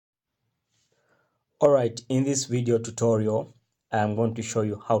Alright, in this video tutorial, I am going to show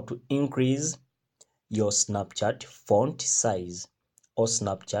you how to increase your Snapchat font size or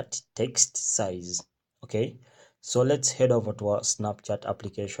Snapchat text size. Okay, so let's head over to our Snapchat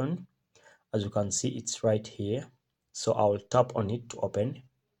application. As you can see, it's right here. So I'll tap on it to open.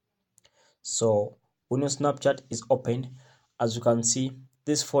 So when your Snapchat is open, as you can see,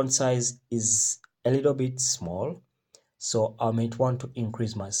 this font size is a little bit small. So I might want to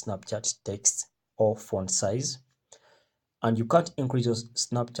increase my Snapchat text or font size. And you can't increase your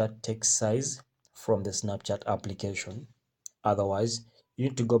Snapchat text size from the Snapchat application. Otherwise, you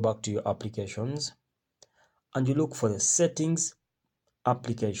need to go back to your applications and you look for the settings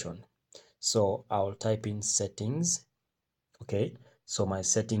application. So I'll type in settings. Okay, so my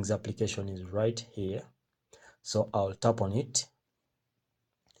settings application is right here. So I'll tap on it.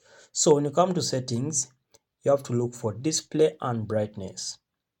 So when you come to settings, you have to look for display and brightness.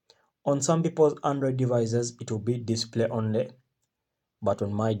 On some people's Android devices, it will be display only, but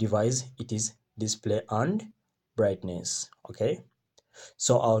on my device, it is display and brightness. Okay,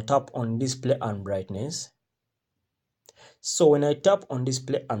 so I'll tap on display and brightness. So when I tap on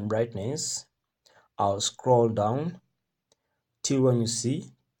display and brightness, I'll scroll down till when you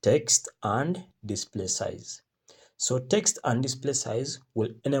see text and display size. So text and display size will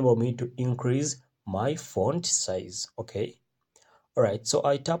enable me to increase my font size. Okay, all right, so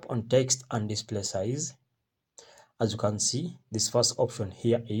I tap on text and display size. As you can see, this first option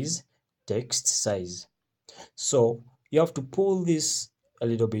here is text size. So you have to pull this a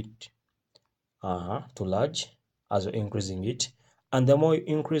little bit to large as you're increasing it, and the more you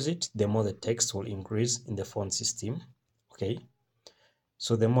increase it, the more the text will increase in the font system. Okay,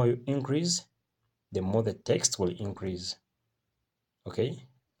 so the more you increase, the more the text will increase. Okay,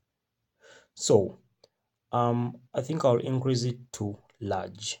 so I think I'll increase it to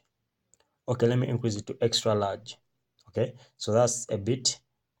large. Okay, let me increase it to extra large. Okay, so that's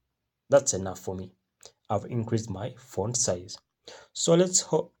enough for me. I've increased my font size. So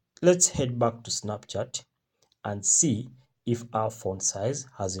let's head back to Snapchat and see if our font size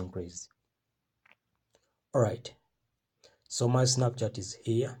has increased. All right, so my Snapchat is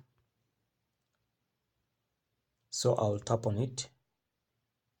here. So I'll tap on it.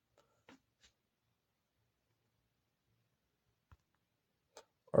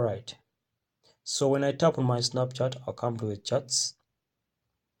 All right, so when I tap on my Snapchat, I'll come to the chats.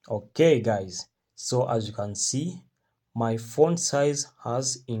 Okay guys, so as you can see, my font size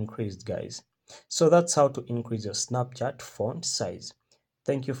has increased, guys. So that's how to increase your Snapchat font size.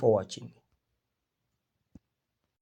 Thank you for watching.